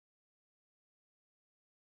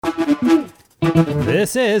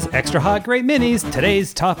This is Extra Hot Great Minis.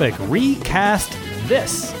 Today's topic, Recast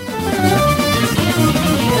This.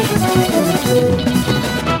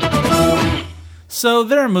 So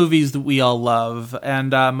there are movies that we all love,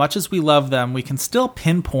 and much as we love them, we can still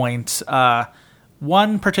pinpoint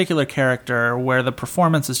one particular character where the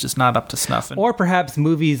performance is just not up to snuff. Or perhaps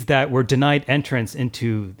movies that were denied entrance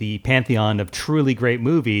into the pantheon of truly great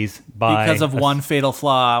movies because of one fatal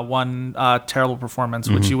flaw, one terrible performance,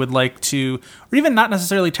 which you would like to, or even not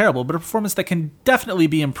necessarily terrible, but a performance that can definitely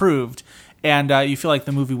be improved, and you feel like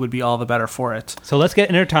the movie would be all the better for it. So let's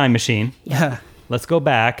get in our time machine. Yeah. Let's go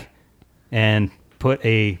back and put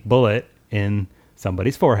a bullet in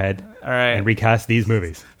somebody's forehead. All right. And recast these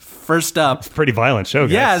movies. First up. It's a pretty violent show,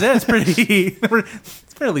 guys. Yeah, that's pretty...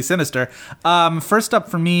 It's fairly sinister. First up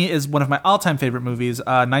for me is one of my all-time favorite movies,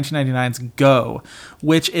 1999's Go,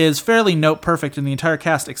 which is fairly note-perfect in the entire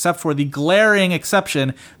cast, except for the glaring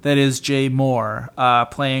exception that is Jay Moore,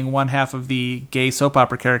 playing one half of the gay soap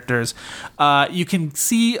opera characters. You can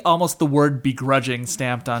see almost the word begrudging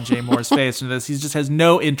stamped on Jay Moore's face in this. He just has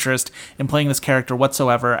no interest in playing this character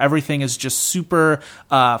whatsoever. Everything is just super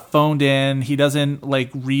phoned in. He doesn't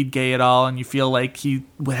read gay at all, and you feel like he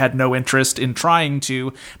had no interest in trying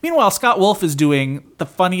to. Meanwhile, Scott Wolf is doing the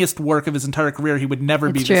funniest work of his entire career. He would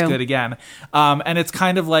never be this good again. And it's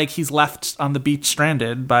kind of like he's left on the beach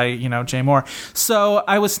stranded by, Jay Moore. So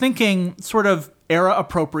I was thinking sort of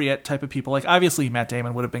era-appropriate type of people. Obviously, Matt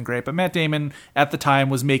Damon would have been great, but Matt Damon at the time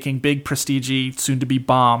was making big, prestige-y, soon-to-be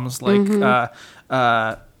bombs, All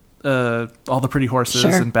the Pretty Horses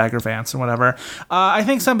and Bagger Vance and whatever. I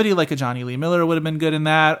think somebody like a Johnny Lee Miller would have been good in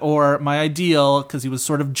that, or my ideal, because he was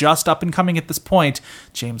sort of just up and coming at this point,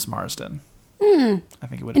 James Marsden. I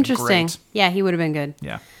think it would have been great. Interesting. Yeah, he would have been good.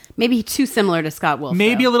 Yeah. Maybe too similar to Scott Wolf.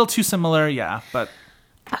 Maybe a little too similar, yeah. But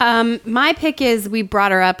my pick is, we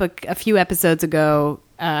brought her up a few episodes ago,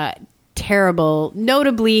 terrible,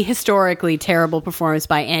 notably historically terrible performance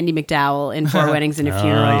by Andie MacDowell in Four Weddings and a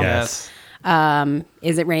Funeral. Yes.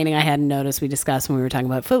 Is It Raining? I hadn't noticed. We discussed when we were talking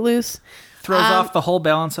about Footloose. Throws off the whole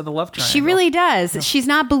balance of the love triangle. She really does. Yeah. She's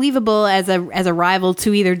not believable as a rival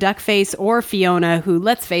to either Duckface or Fiona, who,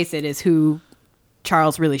 let's face it, is who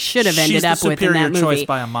Charles really should have ended up with in that movie. She's the superior choice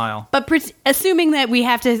by a mile. But assuming that we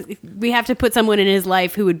have to put someone in his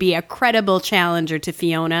life who would be a credible challenger to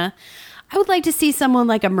Fiona, I would like to see someone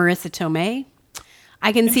like a Marissa Tomei.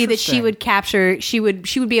 I can see that she would capture, she would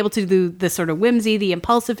be able to do the sort of whimsy, the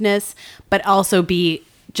impulsiveness, but also be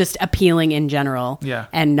just appealing in general. Yeah.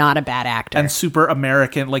 And not a bad actor. And super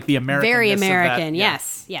American, like the American. Very American, of that.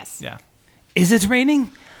 yes. Yeah. Yes. Yeah. Is it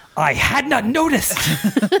raining? I had not noticed.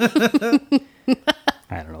 I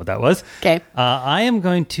don't know what that was. Okay. I am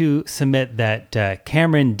going to submit that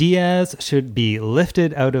Cameron Diaz should be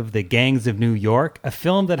lifted out of the Gangs of New York, a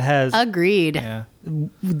film that has... Agreed. Yeah.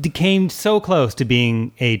 Came so close to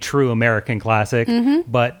being a true American classic,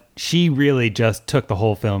 but she really just took the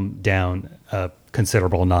whole film down a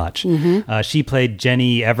considerable notch. She played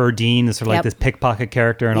Jenny Everdeen, sort of like this pickpocket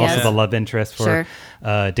character, and also the love interest for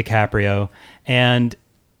DiCaprio. And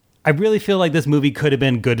I really feel like this movie could have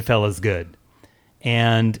been Goodfellas good.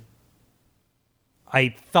 And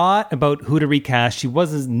I thought about who to recast. She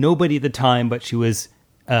was nobody at the time, but she was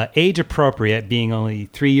age appropriate, being only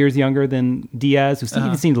 3 years younger than Diaz, who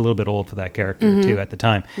even seemed a little bit old for that character too at the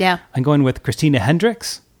time. Yeah, I'm going with Christina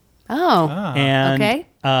Hendricks. And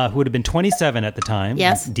who would have been 27 at the time.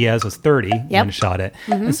 Yes, Diaz was 30 when he shot it.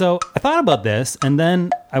 And so I thought about this, and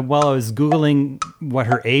then while I was Googling what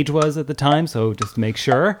her age was at the time, so just to make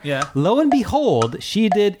sure, lo and behold, she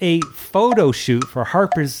did a photo shoot for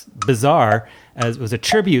Harper's Bazaar as it was a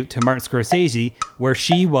tribute to Martin Scorsese, where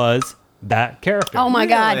she was that character. Oh my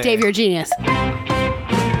God, Dave, you're a genius.